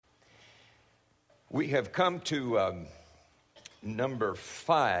We have come to number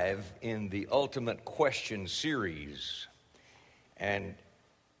 5 in the Ultimate Question series. And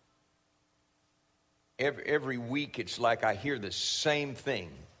every week it's like I hear the same thing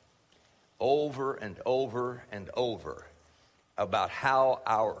over and over and over about how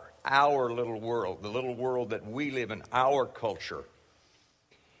our little world, the little world that we live in, our culture,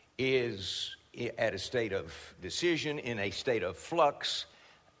 is at a state of decision, in a state of flux,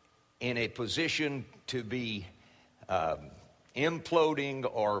 in a position to be imploding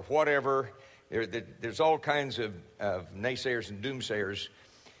or whatever. There's all kinds of naysayers and doomsayers,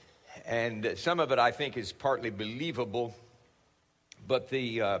 and some of it I think is partly believable. But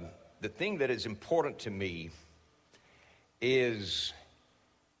the thing that is important to me is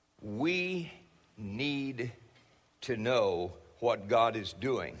we need to know what God is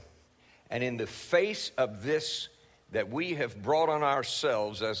doing. And in the face of this that we have brought on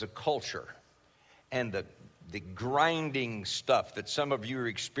ourselves as a culture, and the grinding stuff that some of you are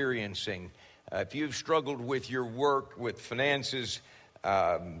experiencing, if you've struggled with your work, with finances,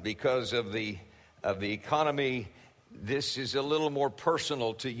 because of the economy, this is a little more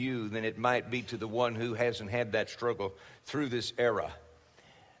personal to you than it might be to the one who hasn't had that struggle through this era.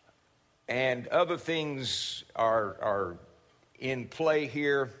 And other things are in play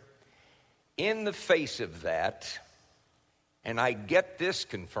here. In the face of that, and I get this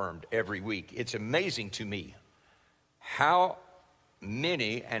confirmed every week, it's amazing to me how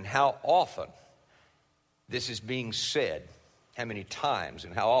many and how often this is being said, how many times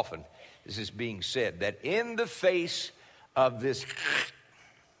and how often this is being said, that in the face of this,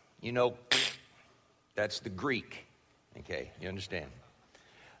 that's the Greek, okay, you understand?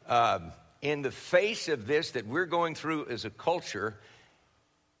 In the face of this that we're going through as a culture,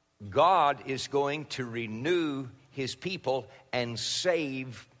 God is going to renew His people and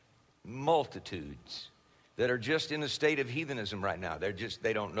save multitudes that are just in a state of heathenism right now.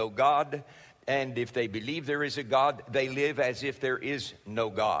 They don't know God, and if they believe there is a God, they live as if there is no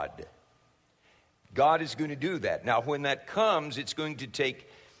God. God is going to do that. Now, when that comes, it's going to take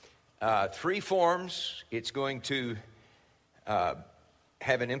 3 forms. It's going to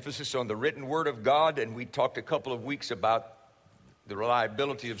have an emphasis on the written word of God, and we talked a couple of weeks about the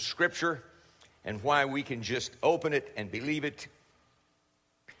reliability of Scripture and why we can just open it and believe it.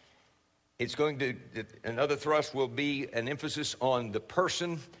 It's going to, another thrust will be an emphasis on the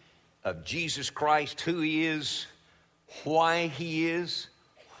person of Jesus Christ, who He is, why He is,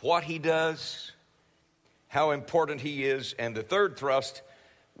 what He does, how important He is. And the third thrust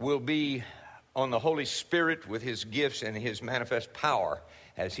will be on the Holy Spirit with His gifts and His manifest power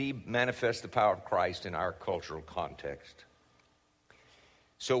as He manifests the power of Christ in our cultural context.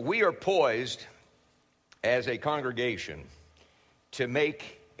 So we are poised as a congregation to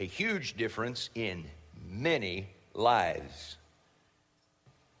make a huge difference in many lives.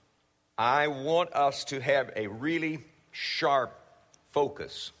 I want us to have a really sharp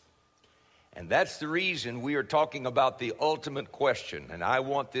focus. And that's the reason we are talking about the ultimate question. And I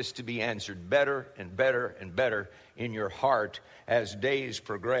want this to be answered better and better and better in your heart as days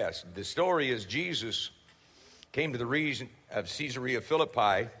progress. The story is Jesus came to the region of Caesarea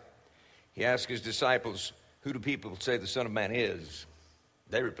Philippi. He asked His disciples, "Who do people say the Son of Man is?"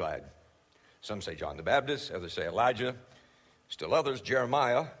 They replied, "Some say John the Baptist, others say Elijah, still others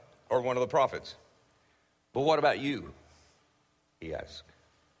Jeremiah or one of the prophets. But what about you?" He asked.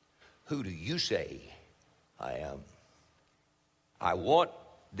 "Who do you say I am?" I want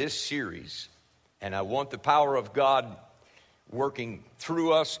this series, and I want the power of God working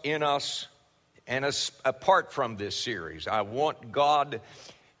through us, in us, and apart from this series. I want God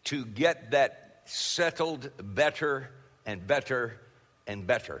to get that settled better and better and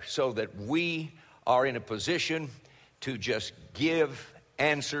better, so that we are in a position to just give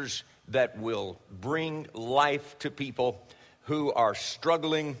answers that will bring life to people who are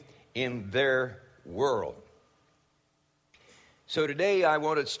struggling in their world. So today I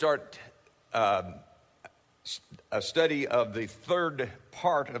want to start a study of the third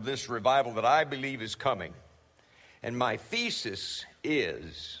part of this revival that I believe is coming. And my thesis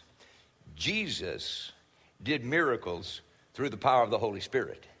is Jesus did miracles through the power of the Holy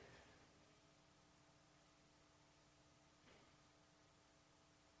Spirit.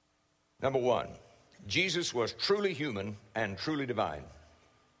 Number one, Jesus was truly human and truly divine.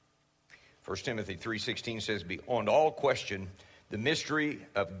 1 Timothy 3:16 says, "Beyond all question, the mystery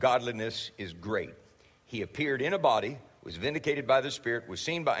of godliness is great. He appeared in a body, was vindicated by the Spirit, was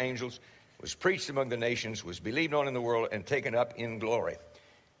seen by angels, was preached among the nations, was believed on in the world, and taken up in glory."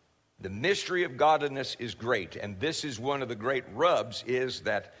 The mystery of godliness is great, and this is one of the great rubs, is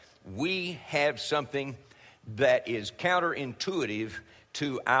that we have something that is counterintuitive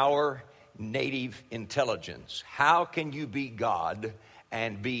to our native intelligence. How can you be God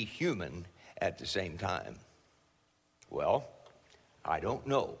and be human at the same time? Well, I don't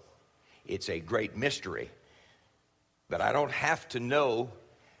know. It's a great mystery. But I don't have to know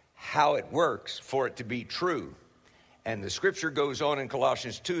how it works for it to be true. And the scripture goes on in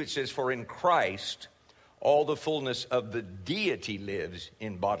Colossians 2, it says, "For in Christ all the fullness of the deity lives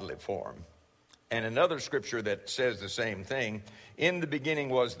in bodily form." And another scripture that says the same thing, "In the beginning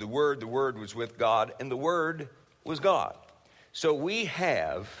was the Word was with God, and the Word was God." So we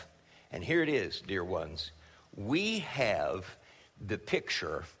have, and here it is, dear ones, we have the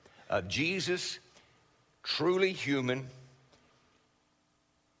picture of Jesus, truly human,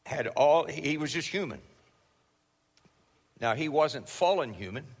 he was just human. Now, he wasn't fallen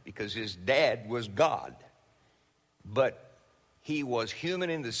human because his dad was God, but he was human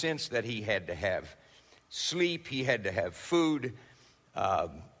in the sense that he had to have sleep, he had to have food,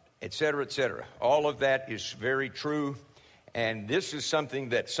 et cetera, et cetera. All of that is very true, and this is something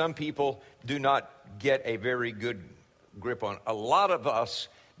that some people do not get a very good grip on. A lot of us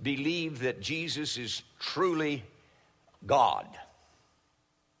believe that Jesus is truly God.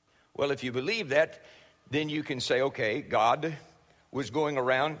 Well, if you believe that, then you can say, okay, God was going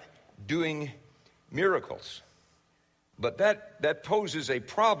around doing miracles. But that poses a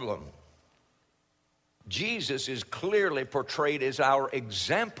problem. Jesus is clearly portrayed as our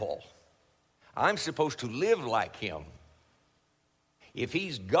example. I'm supposed to live like him. If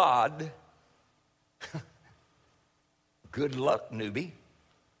he's God, good luck, newbie.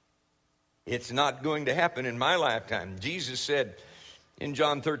 It's not going to happen in my lifetime. Jesus said in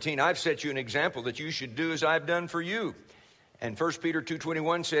John 13, "I've set you an example that you should do as I've done for you." And 1 Peter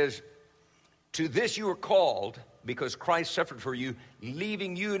 2:21 says, "To this you are called, because Christ suffered for you,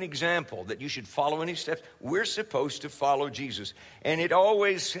 leaving you an example that you should follow in his steps." We're supposed to follow Jesus. And it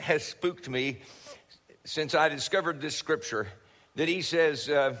always has spooked me since I discovered this scripture that he says,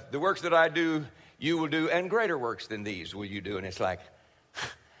 "The works that I do, you will do, and greater works than these will you do." And it's like,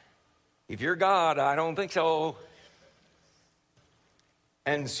 if you're God, I don't think so.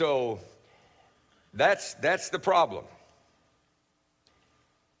 And so that's the problem.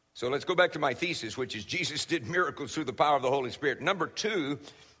 So let's go back to my thesis, which is Jesus did miracles through the power of the Holy Spirit. Number two,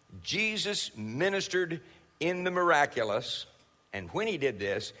 Jesus ministered in the miraculous, and when he did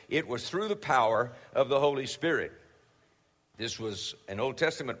this, it was through the power of the Holy Spirit. This was an Old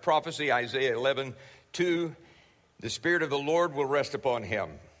Testament prophecy, Isaiah 11:2. "The Spirit of the Lord will rest upon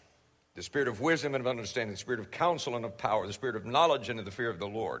him, the Spirit of wisdom and of understanding, the Spirit of counsel and of power, the Spirit of knowledge and of the fear of the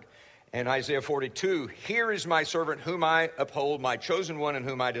Lord." And Isaiah 42, "Here is my servant whom I uphold, my chosen one in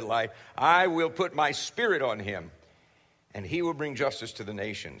whom I delight. I will put my Spirit on him, and he will bring justice to the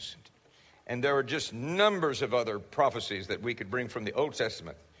nations." And there are just numbers of other prophecies that we could bring from the Old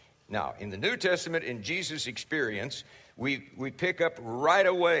Testament. Now, in the New Testament, in Jesus' experience, we pick up right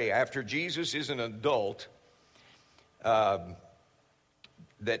away after Jesus is an adult that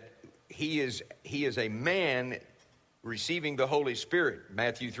he is a man receiving the Holy Spirit.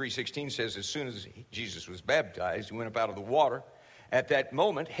 Matthew 3:16 says, as soon as Jesus was baptized, he went up out of the water. At that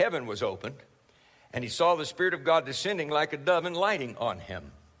moment, heaven was opened, and he saw the Spirit of God descending like a dove and lighting on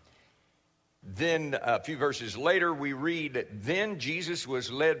him. Then a few verses later, we read, "Then Jesus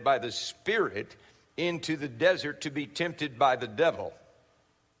was led by the Spirit into the desert to be tempted by the devil."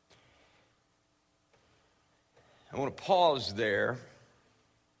 I want to pause there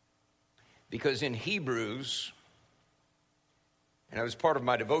because in Hebrews, and it was part of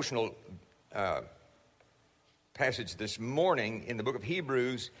my devotional passage this morning in the book of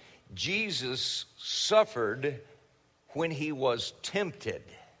Hebrews, Jesus suffered when he was tempted.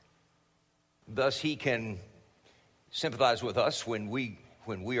 Thus, he can sympathize with us when we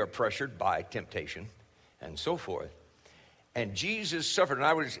are pressured by temptation and so forth. And Jesus suffered, and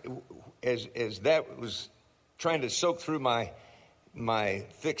I was, as that was trying to soak through my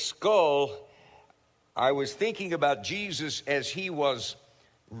thick skull, I was thinking about Jesus as he was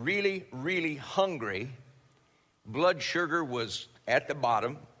really, really hungry. Blood sugar was at the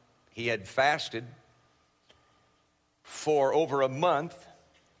bottom. He had fasted for over a month.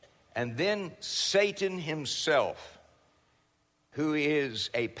 And then Satan himself, who is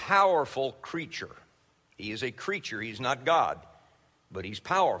a powerful creature. He is a creature. He's not God, but he's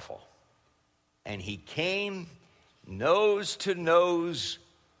powerful. And he came nose to nose,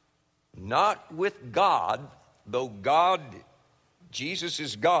 not with God, though Jesus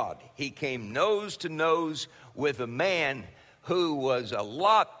is God. He came nose to nose with a man who was a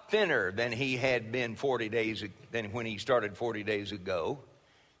lot thinner than he had been 40 days, than when he started 40 days ago.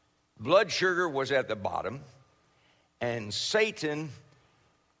 blood sugar was at the bottom, and Satan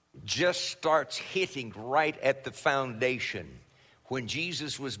just starts hitting right at the foundation. When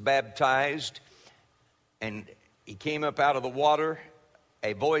Jesus was baptized and he came up out of the water,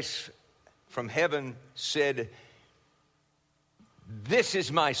 a voice from heaven said, "This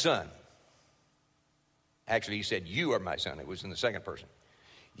is my son." Actually, he said, "You are my son." It was in the second person.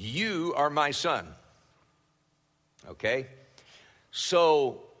 "You are my son." Okay?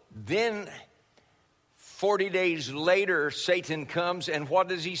 So then 40 days later, Satan comes, and what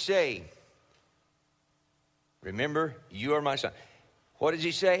does he say? Remember, "You are my son." What does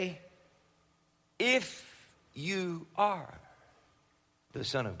he say? "If you are the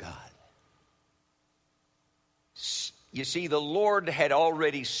Son of God." You see, the Lord had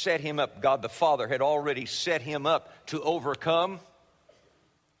already set him up. God the Father had already set him up to overcome.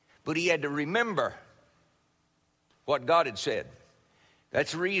 But he had to remember what God had said.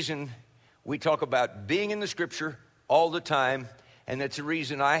 That's the reason we talk about being in the Scripture all the time. And that's the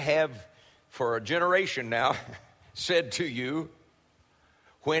reason I have, for a generation now, said to you,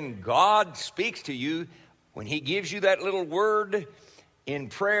 when God speaks to you, when he gives you that little word in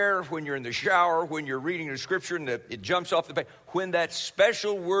prayer, when you're in the shower, when you're reading the Scripture and it jumps off the page, when that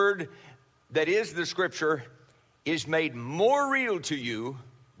special word that is the Scripture is made more real to you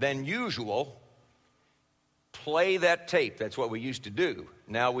than usual, play that tape. That's what we used to do.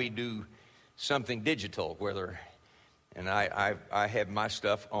 Now we do something digital, and I have my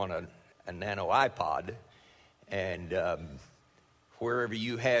stuff on a nano iPod, and wherever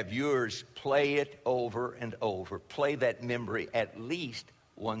you have yours, play it over and over. Play that memory at least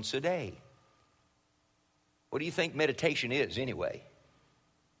once a day. What do you think meditation is anyway?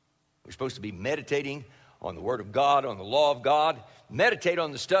 We're supposed to be meditating on the Word of God, on the law of God. Meditate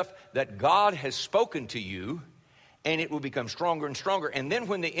on the stuff that God has spoken to you, and it will become stronger and stronger. And then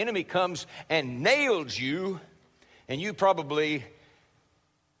when the enemy comes and nails you, and you probably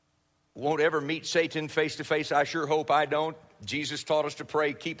won't ever meet Satan face to face. I sure hope I don't. Jesus taught us to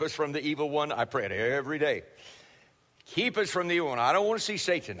pray, "Keep us from the evil one." I pray it every day. Keep us from the evil one. I don't want to see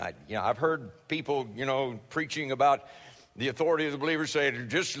Satan. I've heard people, preaching about the authority of the believer say,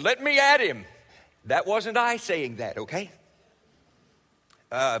 "Just let me at him." That wasn't I saying that, okay?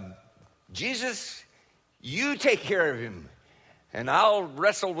 Jesus, you take care of him, and I'll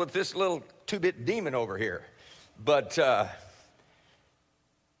wrestle with this little two-bit demon over here. But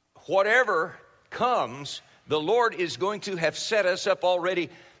whatever comes, the Lord is going to have set us up already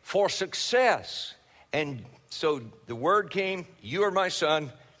for success. And so the word came, "You are my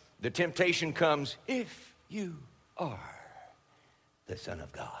son." The temptation comes, "If you are the Son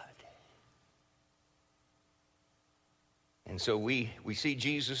of God." And so we see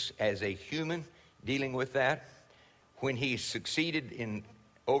Jesus as a human dealing with that. When he succeeded in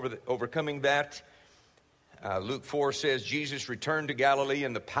overcoming that, Luke 4 says, Jesus returned to Galilee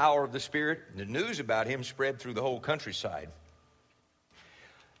in the power of the Spirit. The news about him spread through the whole countryside.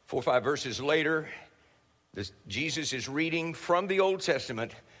 4 or 5 verses later, Jesus is reading from the Old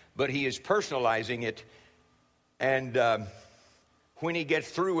Testament, but he is personalizing it. And when he gets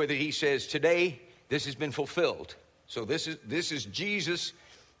through with it, he says, "Today, this has been fulfilled." So this is Jesus,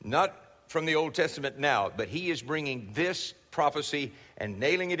 not from the Old Testament now, but he is bringing this prophecy and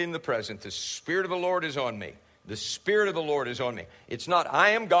nailing it in the present. The Spirit of the Lord is on me. The Spirit of the Lord is on me. It's not,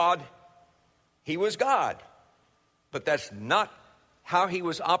 I am God. He was God. But that's not how he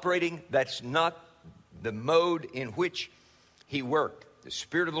was operating. That's not the mode in which he worked. The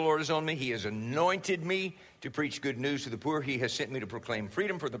Spirit of the Lord is on me. He has anointed me to preach good news to the poor. He has sent me to proclaim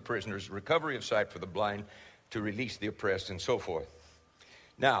freedom for the prisoners, recovery of sight for the blind, to release the oppressed, and so forth.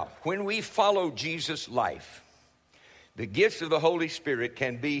 Now, when we follow Jesus' life, the gifts of the Holy Spirit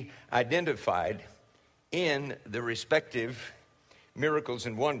can be identified in the respective miracles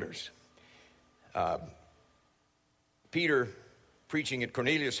and wonders. Peter, preaching at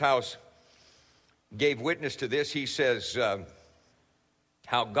Cornelius' house, gave witness to this. He says,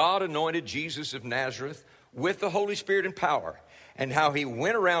 how God anointed Jesus of Nazareth with the Holy Spirit and power, and how he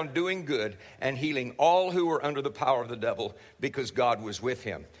went around doing good and healing all who were under the power of the devil, because God was with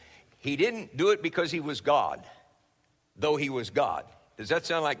him. He didn't do it because he was God, though he was God. Does that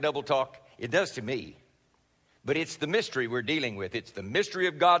sound like double talk? It does to me. But it's the mystery we're dealing with. It's the mystery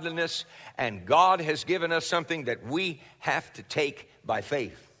of godliness, and God has given us something that we have to take by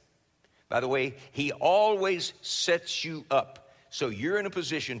faith. By the way, he always sets you up so you're in a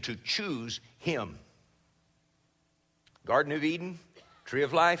position to choose him. Garden of Eden, tree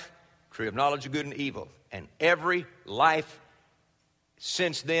of life, tree of knowledge of good and evil. And every life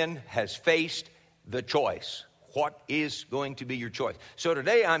since then has faced the choice. What is going to be your choice? So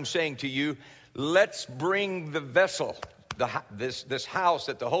today I'm saying to you, let's bring the vessel, this house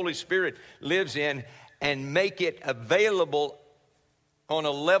that the Holy Spirit lives in, and make it available on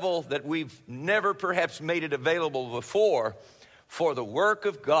a level that we've never perhaps made it available before, for the work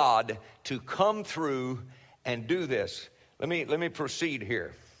of God to come through and do this. Let me proceed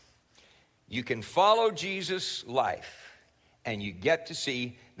here. You can follow Jesus' life, and you get to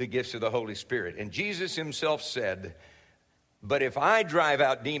see the gifts of the Holy Spirit. And Jesus himself said, but if I drive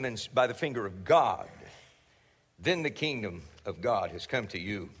out demons by the finger of God, then the kingdom of God has come to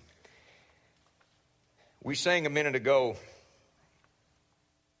you. We sang a minute ago,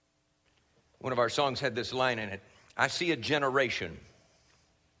 one of our songs had this line in it, I see a generation.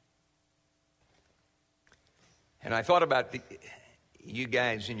 And I thought about you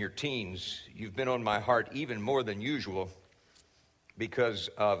guys in your teens. You've been on my heart even more than usual because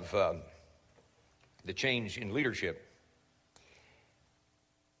of the change in leadership.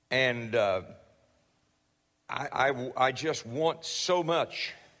 And I just want so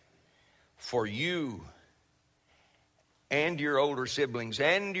much for you and your older siblings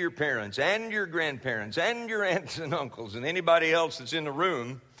and your parents and your grandparents and your aunts and uncles and anybody else that's in the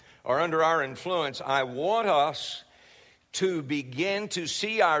room or under our influence. I want us to begin to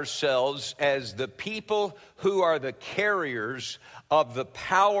see ourselves as the people who are the carriers of the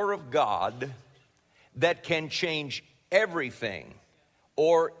power of God that can change everything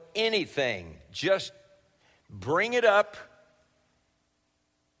or anything. Just bring it up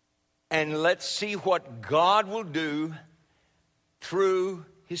and let's see what God will do through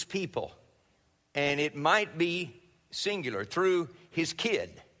his people. And it might be singular, through his kid.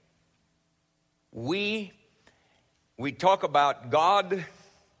 We talk about God,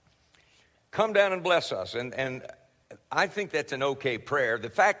 come down and bless us. And I think that's an okay prayer. The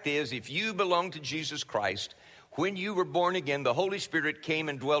fact is, if you belong to Jesus Christ, when you were born again, the Holy Spirit came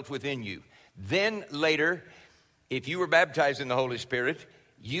and dwelt within you. Then later, if you were baptized in the Holy Spirit,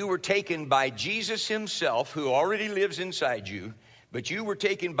 you were taken by Jesus himself, who already lives inside you, but you were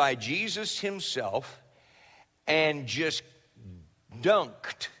taken by Jesus himself and just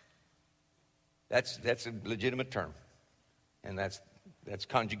dunked. That's a legitimate term. And that's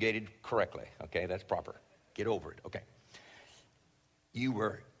conjugated correctly. Okay, that's proper. Get over it. Okay. You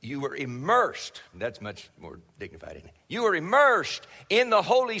were immersed. That's much more dignified, isn't it? You were immersed in the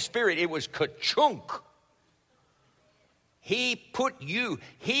Holy Spirit. It was ka-chunk. He put you.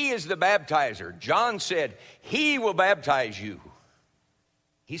 He is the baptizer. John said, he will baptize you.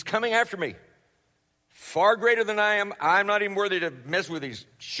 He's coming after me. Far greater than I am. I'm not even worthy to mess with his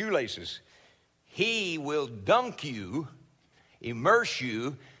shoelaces. He will dunk you, immerse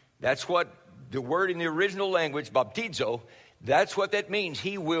you. That's what the word in the original language, baptizo, that's what that means.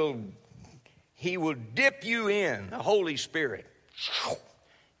 He will dip you in the Holy Spirit.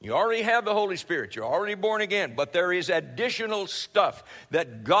 You already have the Holy Spirit. You're already born again. But there is additional stuff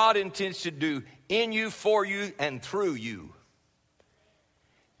that God intends to do in you, for you, and through you.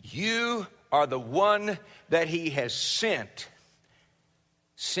 You are the one that he has sent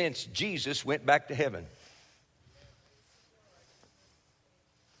since Jesus went back to heaven.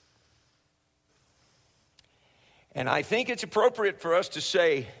 And I think it's appropriate for us to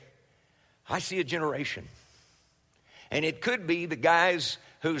say, I see a generation. And it could be the guys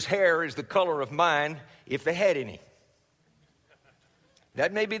whose hair is the color of mine, if they had any.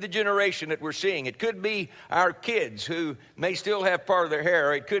 That may be the generation that we're seeing. It could be our kids who may still have part of their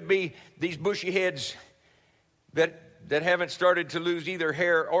hair. It could be these bushy heads that haven't started to lose either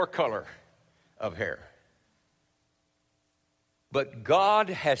hair or color of hair. But God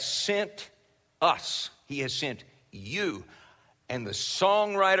has sent us. He has sent you. And the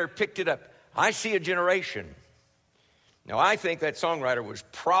songwriter picked it up. I see a generation. Now, I think that songwriter was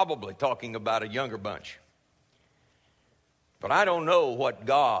probably talking about a younger bunch. But I don't know what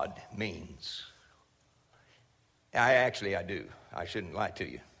God means. I do. I shouldn't lie to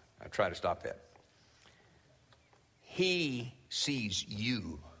you. I try to stop that. He sees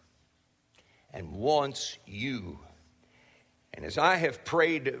you and wants you. And as I have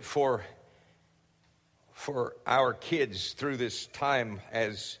prayed for our kids through this time,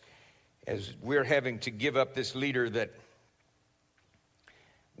 as we're having to give up this leader that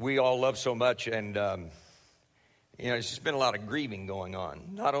we all love so much, and there's just been a lot of grieving going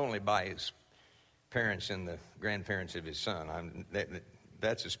on, not only by his parents and the grandparents of his son.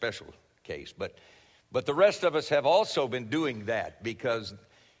 That's a special case, but the rest of us have also been doing that because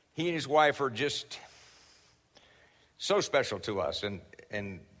he and his wife are just so special to us,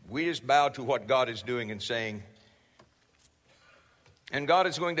 and we just bow to what God is doing and saying, And God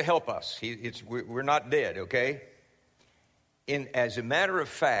is going to help us. We're not dead, okay? As a matter of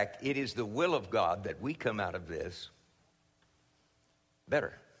fact, it is the will of God that we come out of this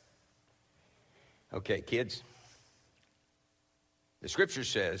better. Okay, kids. The scripture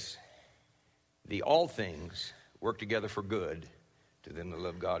says, the all things work together for good to them that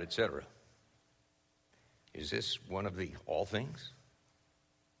love God, etc. Is this one of the all things?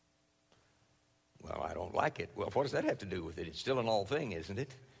 Well, I don't like it. Well, what does that have to do with it? It's still an all thing, isn't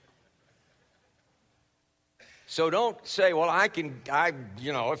it? So don't say, well,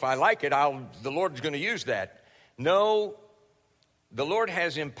 if I like it, the Lord's going to use that. No, the Lord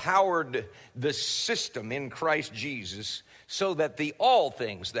has empowered the system in Christ Jesus so that the all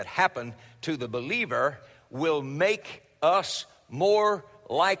things that happen to the believer will make us more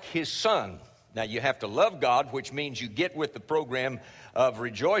like his Son. Now, you have to love God, which means you get with the program of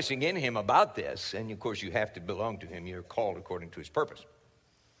rejoicing in him about this. And, of course, you have to belong to him. You're called according to his purpose.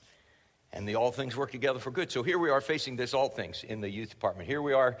 And the all things work together for good. So here we are facing this all things in the youth department. Here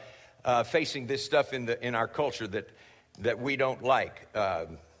we are facing this stuff in our culture that we don't like.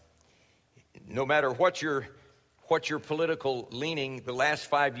 No matter what your political leaning, the last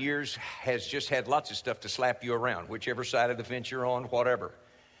 5 years has just had lots of stuff to slap you around, whichever side of the fence you're on, whatever.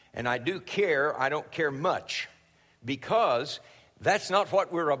 And I do care. I don't care much because that's not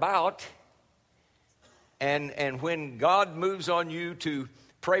what we're about. And when God moves on you to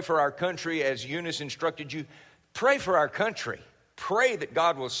pray for our country as Eunice instructed you, pray for our country. Pray that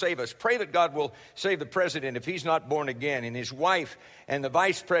God will save us. Pray that God will save the president if he's not born again, and his wife, and the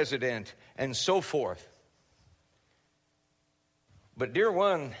vice president, and so forth. But dear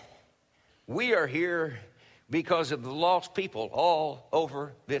one, we are here because of the lost people all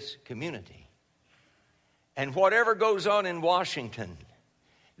over this community. And whatever goes on in Washington,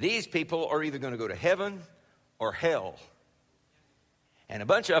 these people are either going to go to heaven or hell. And a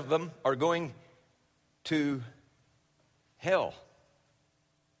bunch of them are going to hell.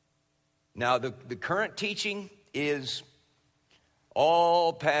 Now, the current teaching is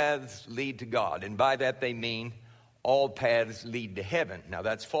all paths lead to God. And by that they mean all paths lead to heaven. Now,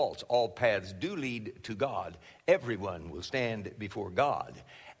 that's false. All paths do lead to God. Everyone will stand before God.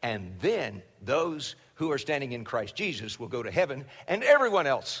 And then those who are standing in Christ Jesus will go to heaven, and everyone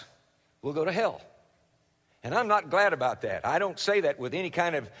else will go to hell. And I'm not glad about that. I don't say that with any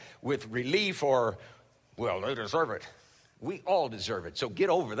kind of, with relief or, well, they deserve it. We all deserve it, so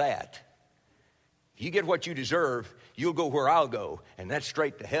get over that. If you get what you deserve, you'll go where I'll go, and that's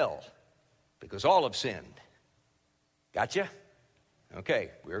straight to hell, because all have sinned. Gotcha?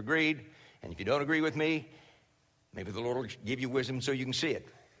 Okay, we're agreed. And if you don't agree with me, maybe the Lord will give you wisdom so you can see it,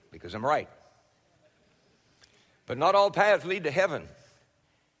 because I'm right. But not all paths lead to heaven.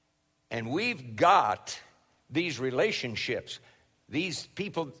 And we've got these relationships, these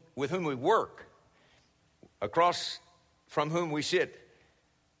people with whom we work, across from whom we sit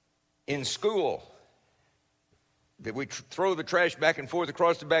in school, that we throw the trash back and forth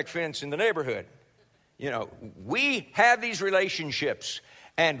across the back fence in the neighborhood. You know, we have these relationships,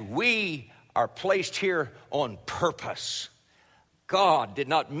 and we are placed here on purpose. God did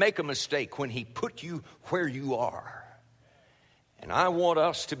not make a mistake when he put you where you are. And I want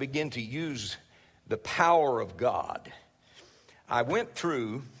us to begin to use the power of God. I went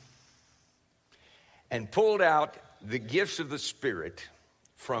through and pulled out the gifts of the Spirit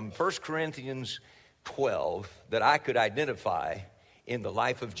from 1 Corinthians 12 that I could identify in the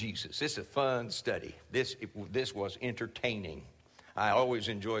life of Jesus. This is a fun study. This was entertaining. I always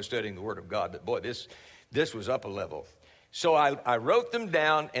enjoy studying the Word of God, but boy, this was up a level. So I wrote them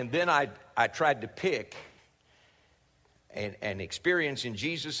down, and then I tried to pick an experience in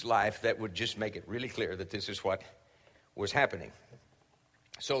Jesus' life that would just make it really clear that this is what was happening.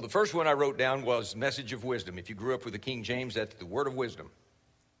 So the first one I wrote down was Message of Wisdom. If you grew up with the King James, that's the word of wisdom.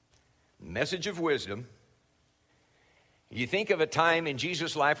 Message of Wisdom. You think of a time in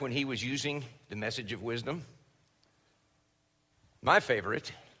Jesus' life when he was using the message of wisdom. My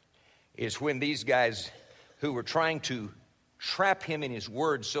favorite is when these guys who were trying to trap him in his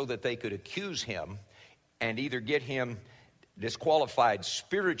words so that they could accuse him and either get him disqualified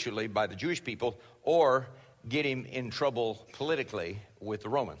spiritually by the Jewish people or get him in trouble politically with the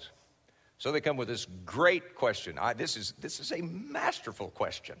Romans. So they come with this great question. This is a masterful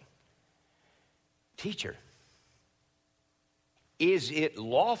question. Teacher, is it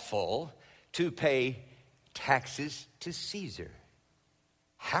lawful to pay taxes to Caesar?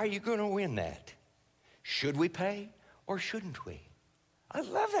 How are you going to win that? Should we pay or shouldn't we? I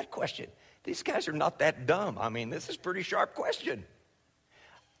love that question. These guys are not that dumb. I mean, this is a pretty sharp question.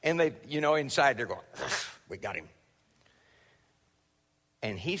 And they, inside they're going, we got him.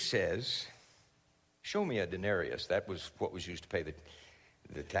 And he says, show me a denarius. That was what was used to pay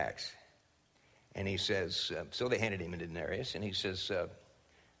the tax. And he says, so they handed him a denarius, and he says,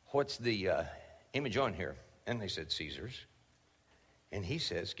 what's the image on here? And they said, Caesar's. And he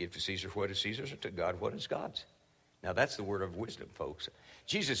says, give to Caesar what is Caesar's, and to God what is God's. Now that's the word of wisdom, folks.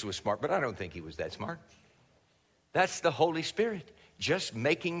 Jesus was smart, but I don't think he was that smart. That's the Holy Spirit just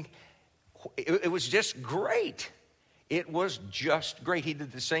making, it was just great. It was just great. He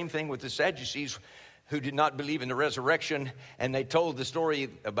did the same thing with the Sadducees who did not believe in the resurrection, and they told the story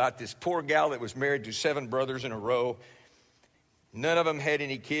about this poor gal that was married to 7 brothers in a row. None of them had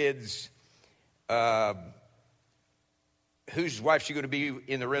any kids. Whose wife's she going to be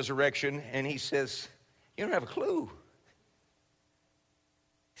in the resurrection? And he says, you don't have a clue.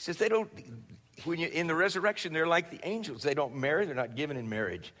 He says, when you're in the resurrection, they're like the angels. They don't marry. They're not given in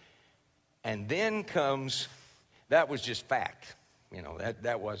marriage. And then comes, that was just fact. You know,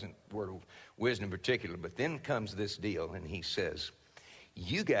 that wasn't word of wisdom in particular. But then comes this deal, and he says,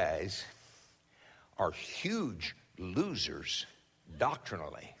 you guys are huge losers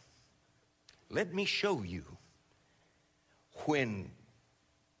doctrinally. Let me show you. When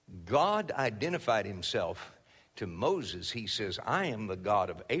God identified himself to Moses, he says, I am the God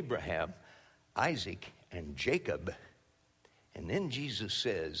of Abraham, Isaac, and Jacob. And then Jesus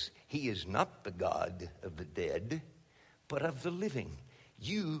says, he is not the God of the dead, but of the living.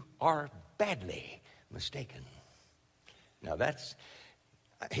 You are badly mistaken. Now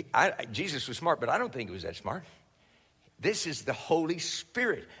Jesus was smart, but I don't think he was that smart. This is the Holy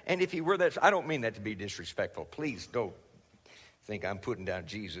Spirit. And if he were that, I don't mean that to be disrespectful. Please don't think I'm putting down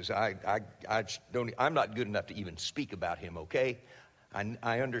Jesus. I'm not good enough to even speak about him, okay?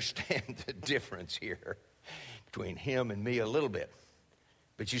 I understand the difference here between him and me a little bit.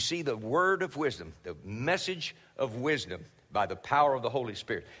 But you see the word of wisdom, the message of wisdom by the power of the Holy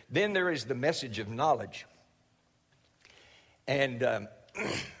Spirit. Then there is the message of knowledge. And there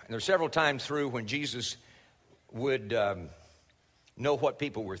are several times through when Jesus would know what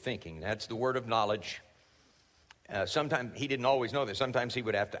people were thinking. That's the word of knowledge. Sometimes he didn't always know this. Sometimes he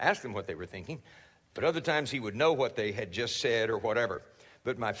would have to ask them what they were thinking. But other times he would know what they had just said or whatever.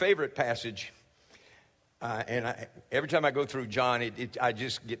 But my favorite passage, every time I go through John, I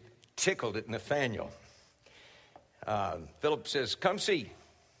just get tickled at Nathaniel. Philip says, come see.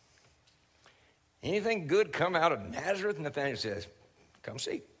 Anything good come out of Nazareth? Nathaniel says, come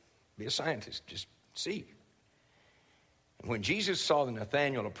see. Be a scientist. Just see. And when Jesus saw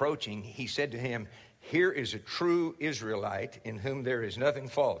Nathanael approaching, he said to him, here is a true Israelite in whom there is nothing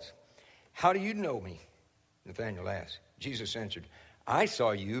false. How do you know me? Nathanael asked. Jesus answered, I saw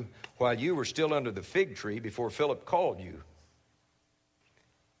you while you were still under the fig tree before Philip called you.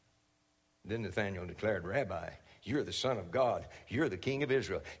 Then Nathanael declared, Rabbi, you're the Son of God. You're the King of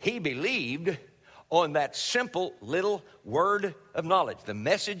Israel. He believed on that simple little word of knowledge, the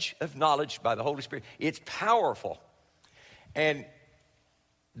message of knowledge by the Holy Spirit. It's powerful. And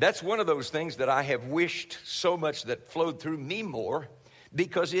that's one of those things that I have wished so much that flowed through me more,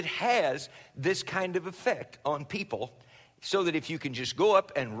 because it has this kind of effect on people, so that if you can just go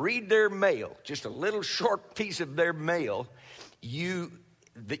up and read their mail, just a little short piece of their mail, you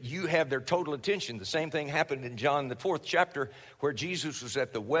have their total attention. The same thing happened in John, the 4th chapter, where Jesus was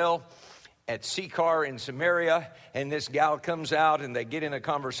at the well at Sychar in Samaria, and this gal comes out and they get in a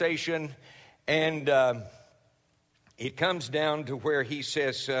conversation, and it comes down to where he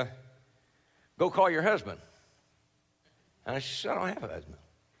says, go call your husband. And she said, I don't have a husband.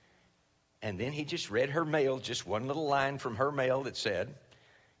 And then he just read her mail, just one little line from her mail that said,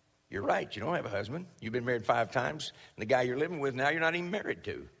 you're right, you don't have a husband. You've been married 5 times. And the guy you're living with now, you're not even married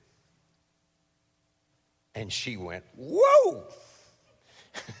to. And she went, whoa!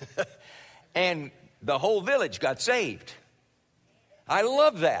 And the whole village got saved. I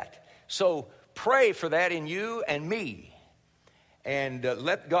love that. So pray for that in you and me. And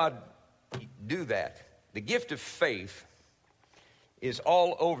let God do that. The gift of faith is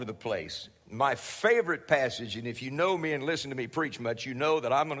all over the place. My favorite passage, and if you know me and listen to me preach much, you know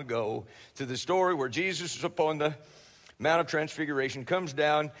that I'm going to go to the story where Jesus is upon the Mount of Transfiguration, comes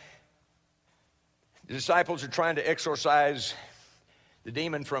down. The disciples are trying to exorcise the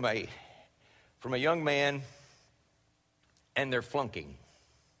demon from a young man, and they're flunking.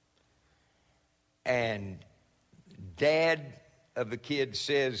 And dad of the kid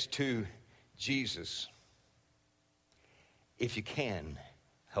says to Jesus, if you can,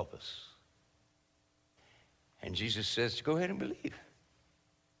 help us. And Jesus says, go ahead and believe.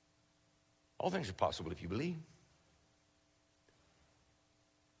 All things are possible if you believe.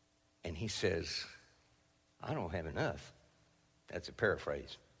 And he says, I don't have enough That's a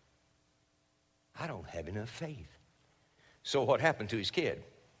paraphrase. I don't have enough faith. So what happened to his kid?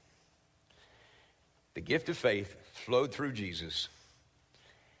 The gift of faith flowed through Jesus,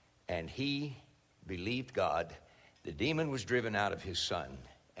 and he believed God. The demon was driven out of his son,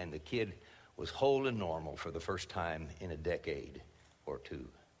 and the kid was whole and normal for the first time in a decade or two.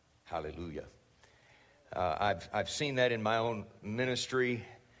 Hallelujah. I've seen that in my own ministry,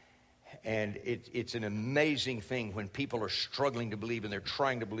 and it's an amazing thing when people are struggling to believe and they're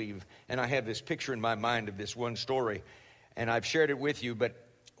trying to believe. And I have this picture in my mind of this one story, and I've shared it with you, but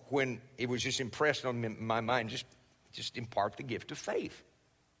when it was just impressed on my mind, just impart the gift of faith.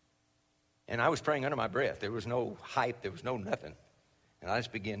 And I was praying under my breath. There was no hype. There was no nothing. And I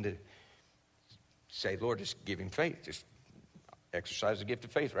just began to say, Lord, just give him faith. Just exercise the gift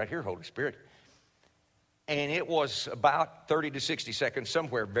of faith right here, Holy Spirit. And it was about 30 to 60 seconds,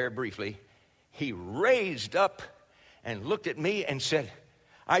 somewhere very briefly, he raised up and looked at me and said,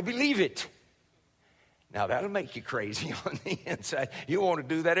 I believe it. Now, that'll make you crazy on the inside. You want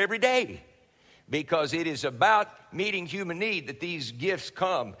to do that every day, because it is about meeting human need that these gifts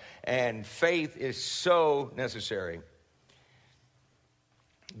come, and faith is so necessary.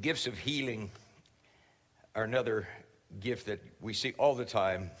 Gifts of healing are another gift that we see all the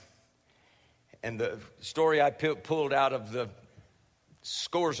time. And the story I pulled out of the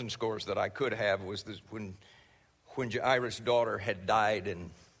scores and scores that I could have was this, when Jairus' daughter had died, and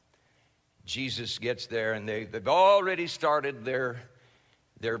Jesus gets there, and they've already started their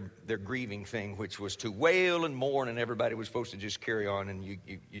grieving thing, which was to wail and mourn, and everybody was supposed to just carry on, and you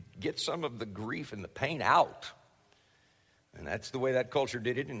get some of the grief and the pain out. And that's the way that culture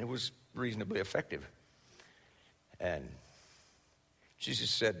did it, and it was reasonably effective. And Jesus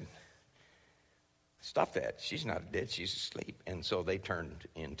said, stop that. She's not dead. She's asleep. And so they turned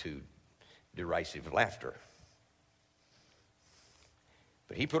into derisive laughter.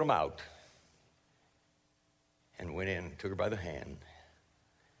 But he put them out and went in, took her by the hand.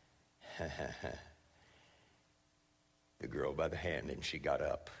 The girl by the hand, and she got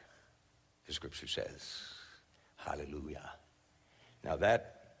up. The scripture says, hallelujah. Now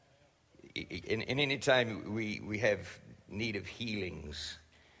that, in any time we have need of healings,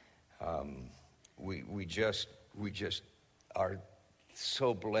 we just are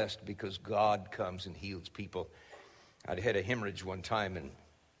so blessed because God comes and heals people. I'd had a hemorrhage one time, and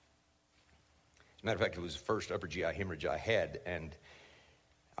as a matter of fact, it was the first upper GI hemorrhage I had, and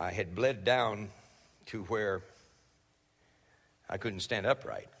I had bled down to where I couldn't stand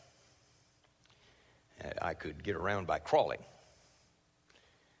upright. I could get around by crawling.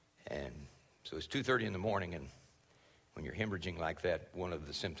 And so it's 2:30 in the morning, and when you're hemorrhaging like that, one of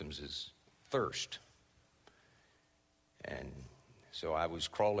the symptoms is thirst. And so I was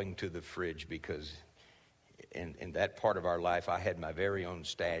crawling to the fridge because in that part of our life, I had my very own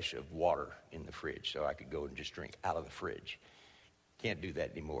stash of water in the fridge, so I could go and just drink out of the fridge. Can't do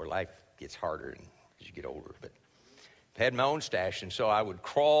that anymore. Life gets harder as you get older. But I had my own stash, and so I would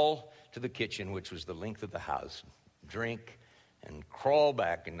crawl to the kitchen, which was the length of the house, drink, and crawl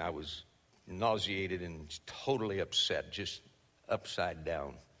back, and I was nauseated and totally upset, just upside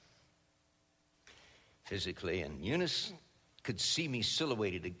down physically. And Eunice could see me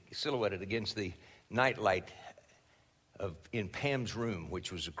silhouetted against the nightlight in Pam's room,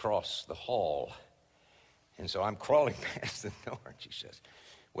 which was across the hall. And so I'm crawling past the door, and she says,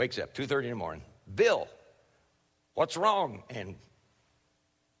 wakes up, 2:30 in the morning, Bill, what's wrong? And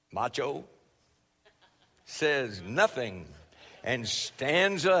Macho says nothing and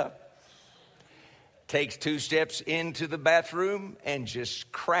stands up, takes 2 steps into the bathroom, and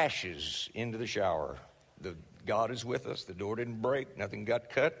just crashes into the shower. God is with us. The door didn't break. Nothing got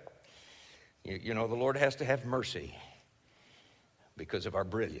cut. You know, the Lord has to have mercy because of our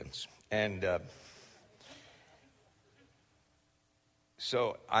brilliance. And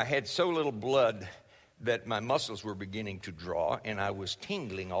so I had so little blood that my muscles were beginning to draw, and I was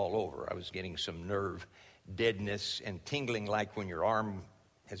tingling all over. I was getting some nerve deadness and tingling like when your arm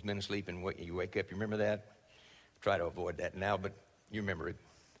has been asleep and you wake up. You remember that? Try to avoid that now, but you remember it.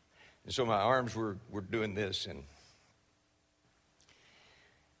 And so my arms were doing this, and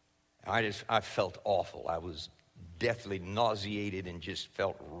I felt awful. I was deathly nauseated and just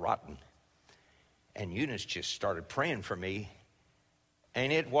felt rotten. And Eunice just started praying for me,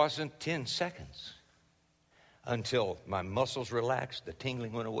 and it wasn't 10 seconds until my muscles relaxed, the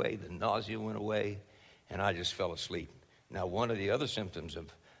tingling went away, the nausea went away, and I just fell asleep. Now, one of the other symptoms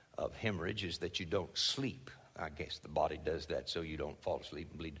of hemorrhage is that you don't sleep. I guess the body does that so you don't fall asleep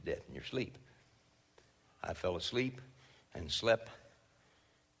and bleed to death in your sleep. I fell asleep and slept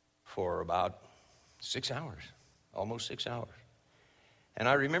for about 6 hours, almost 6 hours. And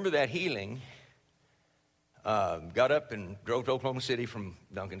I remember that healing. Got up and drove to Oklahoma City from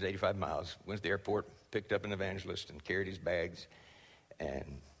Duncan's 85 miles. Went to the airport, picked up an evangelist and carried his bags.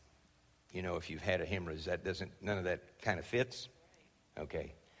 And, you know, if you've had a hemorrhage, none of that kind of fits.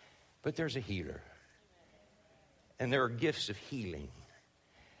 Okay. But there's a healer. And there are gifts of healing.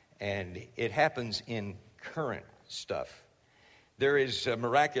 And it happens in current stuff. There is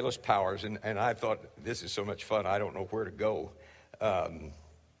miraculous powers. And I thought, this is so much fun, I don't know where to go.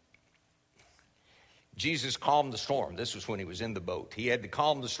 Jesus calmed the storm. This was when he was in the boat. He had to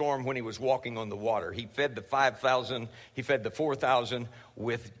calm the storm when he was walking on the water. He fed the 5,000, he fed the 4,000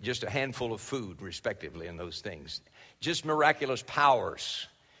 with just a handful of food, respectively, and those things. Just miraculous powers.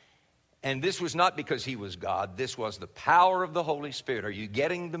 And this was not because he was God. This was the power of the Holy Spirit. Are you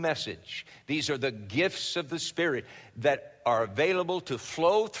getting the message? These are the gifts of the Spirit that are available to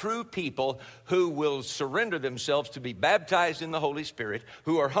flow through people who will surrender themselves to be baptized in the Holy Spirit,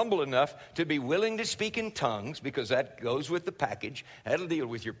 who are humble enough to be willing to speak in tongues, because that goes with the package. That'll deal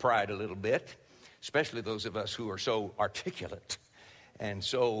with your pride a little bit, especially those of us who are so articulate and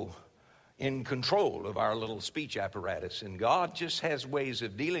so in control of our little speech apparatus. And God just has ways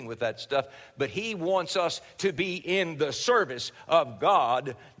of dealing with that stuff. But he wants us to be in the service of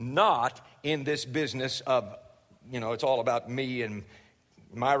God, not in this business of, you know, it's all about me and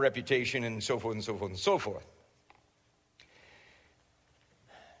my reputation and so forth and so forth and so forth.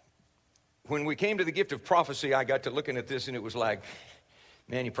 When we came to the gift of prophecy, I got to looking at this and it was like,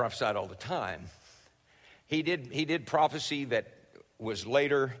 man, he prophesied all the time. He did prophecy that was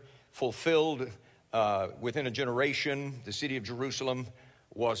later fulfilled within a generation. The city of Jerusalem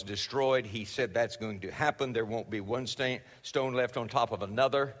was destroyed. He said that's going to happen. There won't be one stone left on top of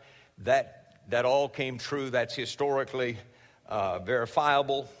another. That all came true. That's historically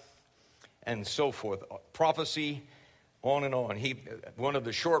verifiable, and so forth. Prophecy, on and on. One of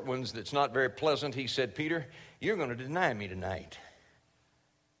the short ones that's not very pleasant, he said, Peter, you're going to deny me tonight.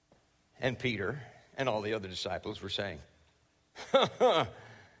 And Peter and all the other disciples were saying,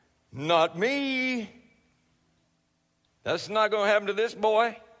 not me. That's not going to happen to this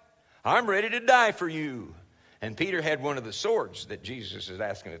boy. I'm ready to die for you. And Peter had one of the swords that Jesus is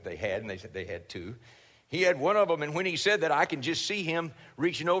asking if they had, and they said they had two. He had one of them, and when he said that, I can just see him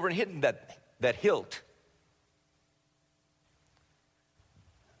reaching over and hitting that hilt.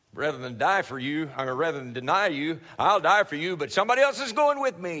 Rather than die for you, or rather than deny you, I'll die for you, but somebody else is going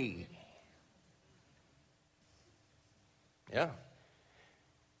with me. Yeah.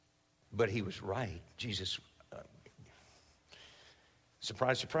 But he was right. Jesus,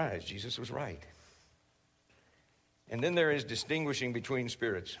 surprise, surprise, Jesus was right. And then there is distinguishing between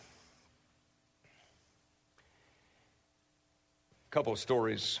spirits. A couple of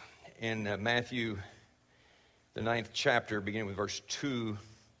stories in Matthew, the 9th chapter, beginning with verse 2.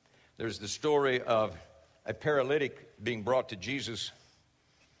 There's the story of a paralytic being brought to Jesus.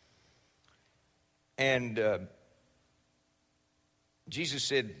 And Jesus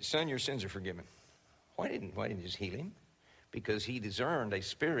said, son, your sins are forgiven. Why didn't you just heal him? Because he discerned a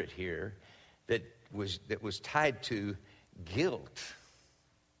spirit here that was tied to guilt.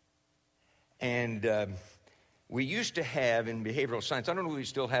 And we used to have in behavioral science, I don't know if we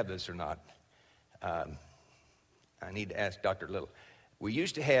still have this or not. I need to ask Dr. Little. We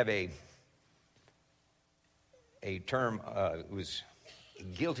used to have a term, it was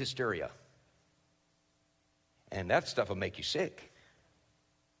guilt hysteria. And that stuff will make you sick.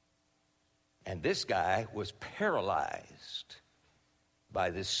 And this guy was paralyzed by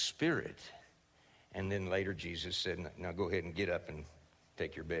this spirit. And then later Jesus said, now go ahead and get up and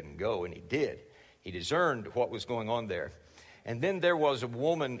take your bed and go. And he did. He discerned what was going on there. And then there was a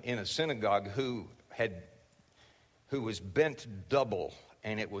woman in a synagogue who was bent double,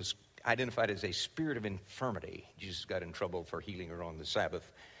 and it was identified as a spirit of infirmity. Jesus got in trouble for healing her on the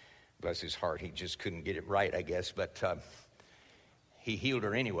Sabbath. Bless his heart, he just couldn't get it right, I guess. But he healed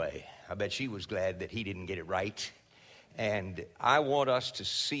her anyway. I bet she was glad that he didn't get it right. And I want us to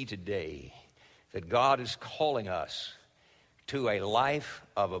see today that God is calling us to a life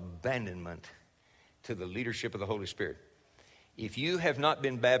of abandonment to the leadership of the Holy Spirit. If you have not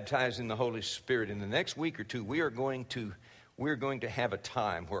been baptized in the Holy Spirit, in the next week or two, we're going to have a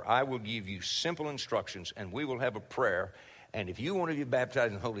time where I will give you simple instructions, and we will have a prayer. And if you want to be baptized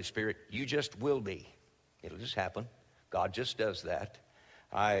in the Holy Spirit, you just will be. It'll just happen. God just does that.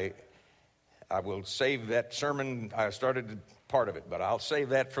 I will save that sermon. I started part of it, but I'll save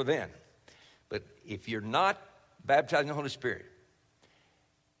that for then. But if you're not baptized in the Holy Spirit,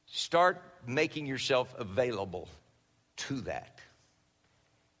 start making yourself available to that.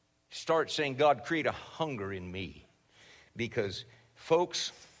 Start saying, God, create a hunger in me. Because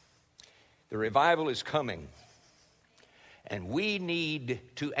Folks, the revival is coming, and we need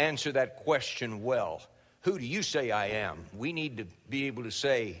to answer that question well. Who do you say I am? We need to be able to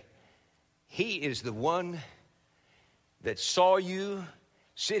say, He is the one that saw you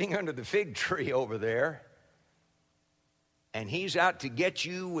sitting under the fig tree over there, and He's out to get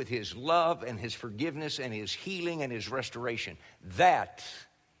you with His love and His forgiveness and His healing and His restoration. That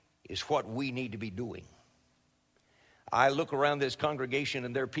is what we need to be doing. I look around this congregation,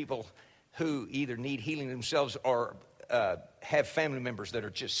 and there are people who either need healing themselves or have family members that are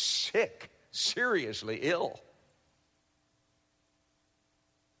just sick, seriously ill.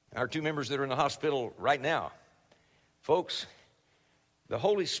 Our two members that are in the hospital right now. Folks, the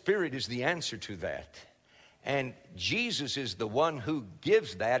Holy Spirit is the answer to that. And Jesus is the one who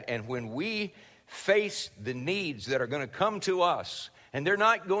gives that. And when we face the needs that are going to come to us, and they're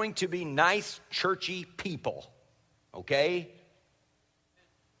not going to be nice, churchy people, okay?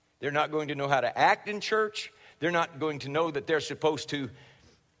 They're not going to know how to act in church. They're not going to know that they're supposed to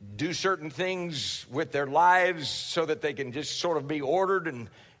do certain things with their lives so that they can just sort of be ordered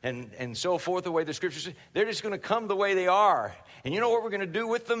and so forth, the way the Scripture says. They're just going to come the way they are. And you know what we're going to do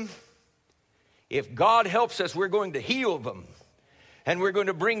with them? If God helps us, we're going to heal them. And we're going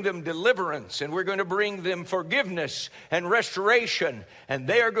to bring them deliverance. And we're going to bring them forgiveness and restoration. And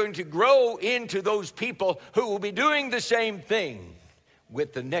they are going to grow into those people who will be doing the same thing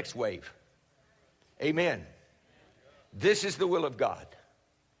with the next wave. Amen. This is the will of God.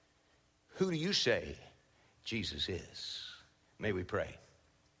 Who do you say Jesus is? May we pray.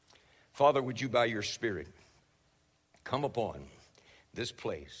 Father, would you by your Spirit come upon this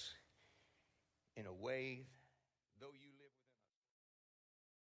place in a way